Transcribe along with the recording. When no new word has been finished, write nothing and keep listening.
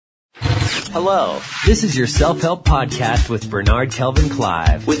Hello, this is your self-help podcast with Bernard Kelvin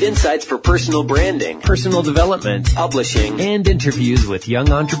Clive, with insights for personal branding, personal development, publishing, and interviews with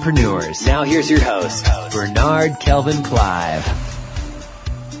young entrepreneurs. Now here's your host, Bernard Kelvin Clive.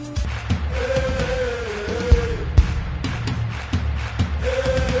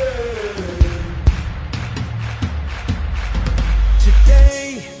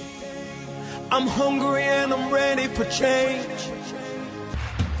 Today, I'm hungry and I'm ready for change.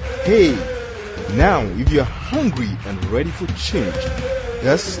 Hey, now if you're hungry and ready for change,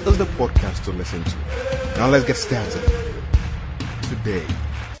 this is the podcast to listen to. Now let's get started. Today.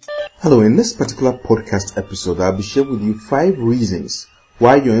 Hello, in this particular podcast episode, I'll be sharing with you 5 reasons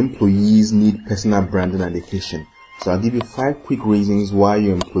why your employees need personal branding education. So I'll give you 5 quick reasons why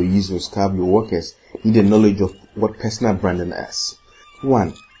your employees, your staff, your workers need a knowledge of what personal branding is.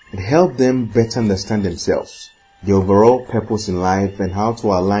 1. It helps them better understand themselves, the overall purpose in life, and how to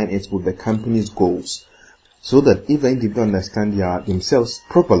align it with the company's goals, so that if the individual understand themselves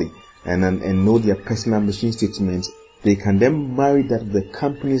properly and know their personal mission statement, they can then marry that with the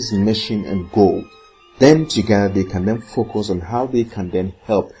company's mission and goal. Then together they can then focus on how they can then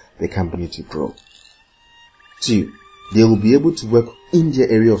help the company to grow. 2. They will be able to work in their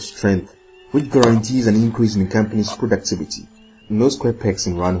area of strength, which guarantees an increase in the company's productivity. No square pegs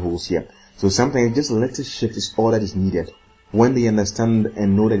and round holes here. So sometimes just a little shift is all that is needed when they understand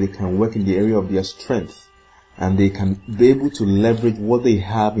and know that they can work in the area of their strength, and they can be able to leverage what they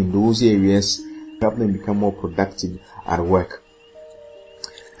have in those areas, help them become more productive at work.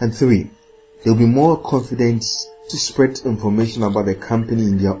 And 3, they'll be more confident to spread information about the company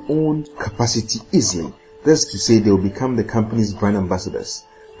in their own capacity easily. That's to say, they'll become the company's brand ambassadors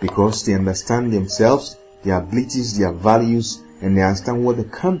because they understand themselves, their abilities, their values, and they understand what the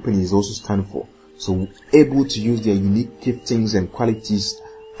company is also stand for. So able to use their unique giftings and qualities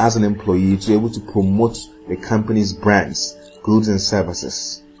as an employee to be able to promote the company's brands, goods and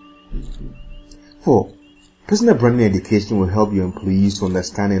services. 4. Personal branding education will help your employees to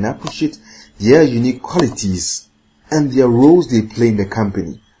understand and appreciate their unique qualities and their roles they play in the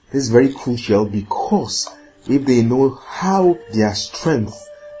company. This is very crucial because if they know how their strength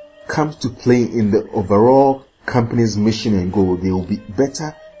comes to play in the overall company's mission and goal, they will be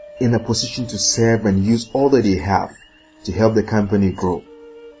better in a position to serve and use all that they have to help the company grow.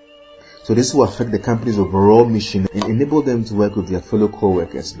 So this will affect the company's overall mission and enable them to work with their fellow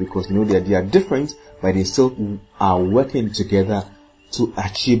co-workers, because they are different, but they still are working together to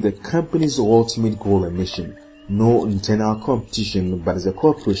achieve the company's ultimate goal and mission. No internal competition, but as a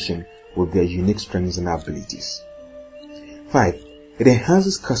cooperation with their unique strengths and abilities. 5. It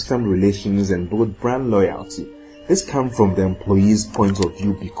enhances customer relations and builds brand loyalty. This comes from the employee's point of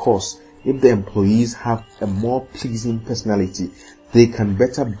view, because if the employees have a more pleasing personality, they can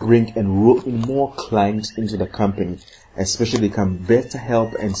better bring and roll in more clients into the company. Especially, they can better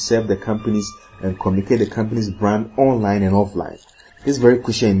help and serve the companies and communicate the company's brand online and offline. This is very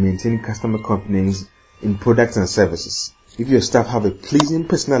crucial in maintaining customer confidence in products and services. If your staff have a pleasing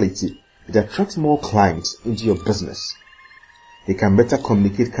personality, it attracts more clients into your business. They can better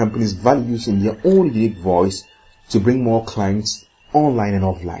communicate company's values in their own unique voice to bring more clients online and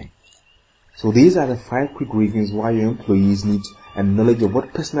offline. So these are the 5 quick reasons why your employees need a knowledge of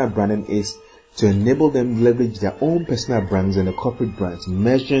what personal branding is, to enable them to leverage their own personal brands and the corporate brands,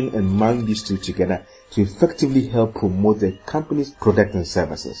 merging and marrying these two together to effectively help promote the company's products and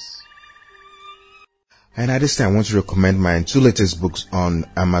services. And at this time, I want to recommend my 2 latest books on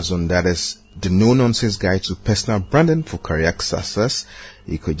Amazon. That is The No Nonsense Guide to Personal Branding for Career Success.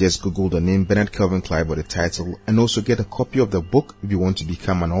 You could just Google the name Bernard Kelvin Clive or the title, and also get a copy of the book if you want to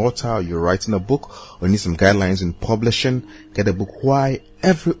become an author, or you're writing a book, or need some guidelines in publishing. Get a book, Why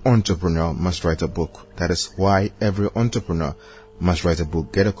Every Entrepreneur Must Write a Book. That is Why Every Entrepreneur Must Write a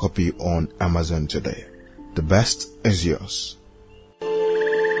Book. Get a copy on Amazon today. The best is yours.